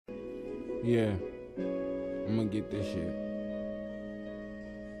Yeah, I'ma get this shit.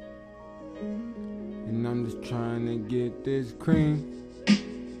 And I'm just trying to get this cream.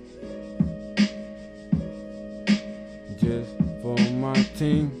 Just for my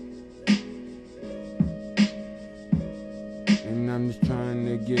team. And I'm just trying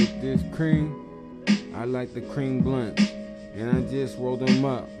to get this cream. I like the cream blunts, and I just roll them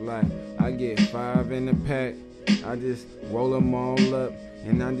up. Like I get 5 in the pack. I just roll them all up,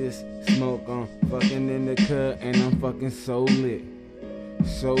 and I just smoke on fucking in the cut, and I'm fucking so lit.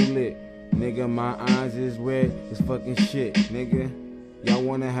 So lit. Nigga, my eyes is red as fucking shit, nigga. Y'all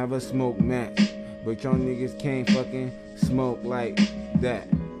wanna have a smoke match, but y'all niggas can't fucking smoke like that.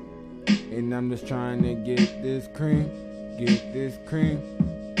 And I'm just trying to get this cream, get this cream.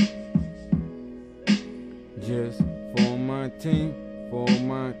 Just for my team, for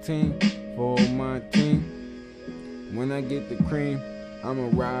my team, for my team. When I get the cream, I'ma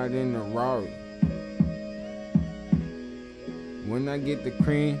ride in a Rari. When I get the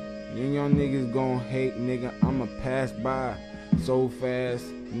cream, then y'all niggas gon' hate, nigga. I'ma pass by so fast,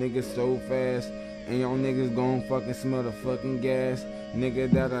 nigga, so fast. And y'all niggas gon' fucking smell the fucking gas,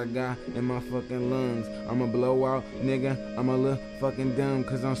 nigga, that I got in my fucking lungs. I'ma blow out, nigga. I'ma look fucking dumb,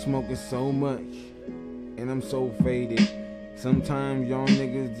 cause I'm smoking so much. And I'm so faded. Sometimes y'all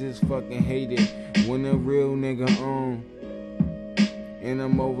niggas just fucking hate it when a real nigga on. And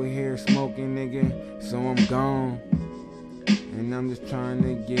I'm over here smoking, nigga, so I'm gone. And I'm just trying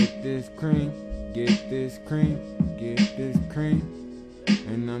to get this cream, get this cream, get this cream.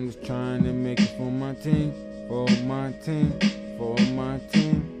 And I'm just trying to make it for my team, for my team, for my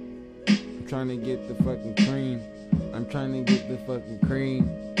team. I'm trying to get the fucking cream. I'm trying to get the fucking cream.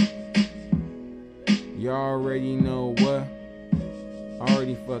 Y'all already know what I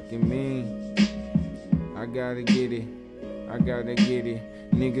already fucking mean. I gotta get it, I gotta get it.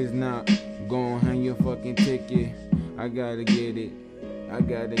 Niggas not gon' hang your fucking ticket. I gotta get it, I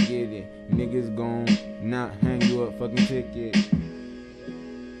gotta get it. Niggas gon' not hang you up fucking ticket.